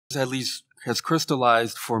at least has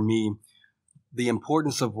crystallized for me the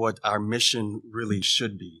importance of what our mission really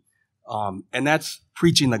should be. And that's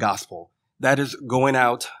preaching the gospel. That is going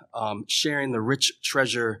out, sharing the rich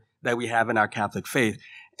treasure that we have in our Catholic faith.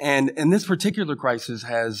 And this particular crisis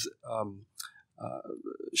has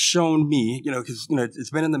shown me, because it's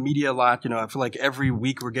been in the media a lot. I feel like every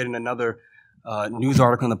week we're getting another news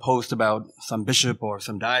article in the Post about some bishop or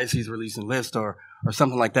some diocese releasing list or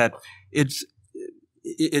something like that. It's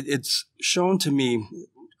shown to me,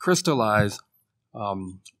 crystallize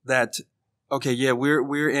that okay, yeah,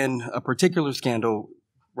 we're in a particular scandal,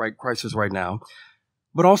 right, crisis right now,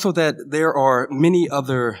 but also that there are many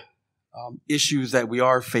other issues that we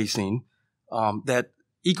are facing that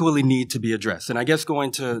equally need to be addressed. And I guess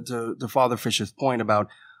going to Father Fisher's point about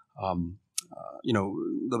the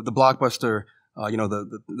blockbuster,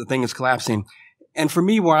 the thing is collapsing. And for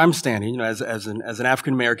me, where I'm standing, as an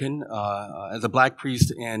African American, as a Black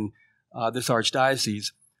priest in this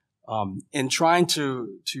archdiocese, in trying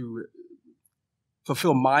to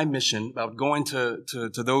fulfill my mission about going to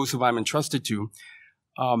those whom I'm entrusted to,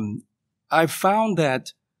 I've found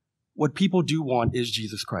that what people do want is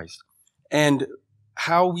Jesus Christ, and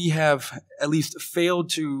how we have at least failed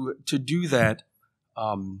to do that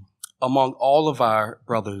among all of our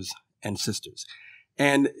brothers and sisters.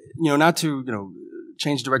 And not to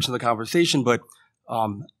change direction of the conversation, but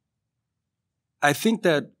I think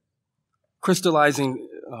that crystallizing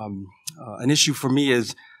an issue for me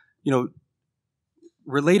is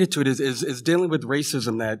related to it is dealing with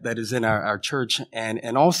racism that is in our church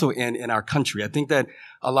and also in our country. I think that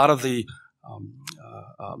a lot of the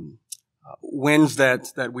winds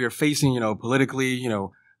that we are facing, politically, in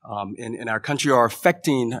our country are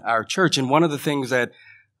affecting our church. And one of the things that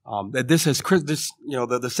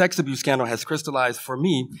the sex abuse scandal has crystallized for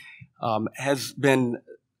me has been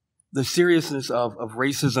the seriousness of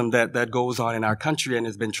racism that goes on in our country and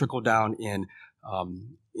has been trickled down in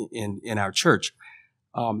our church.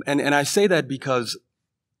 And I say that because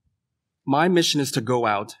my mission is to go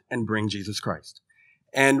out and bring Jesus Christ.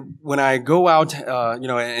 And when I go out,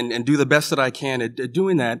 and do the best that I can at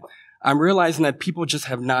doing that, I'm realizing that people just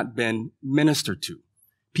have not been ministered to.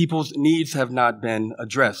 People's needs have not been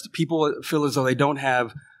addressed. People feel as though they don't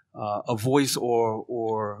have a voice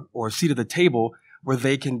or a seat at the table where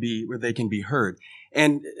they can be heard.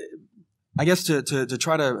 And I guess to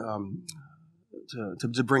try to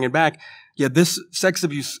bring it back, yeah, this sex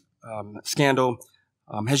abuse scandal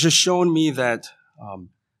has just shown me that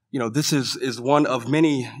this is one of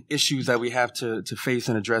many issues that we have to face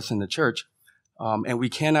and address in the church, and we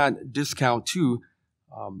cannot discount too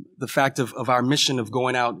the fact of our mission of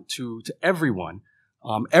going out to everyone.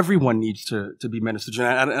 Everyone needs to be ministered to,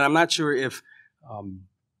 and I'm not sure if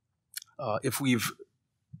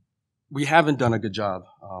we haven't done a good job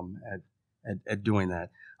at doing that.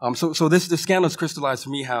 So this scandal has crystallized for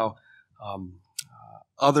me how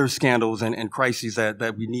other scandals and crises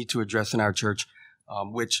that we need to address in our church,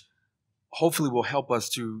 which hopefully will help us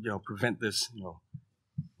to prevent this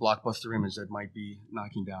blockbuster image that might be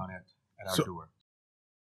knocking down at our door.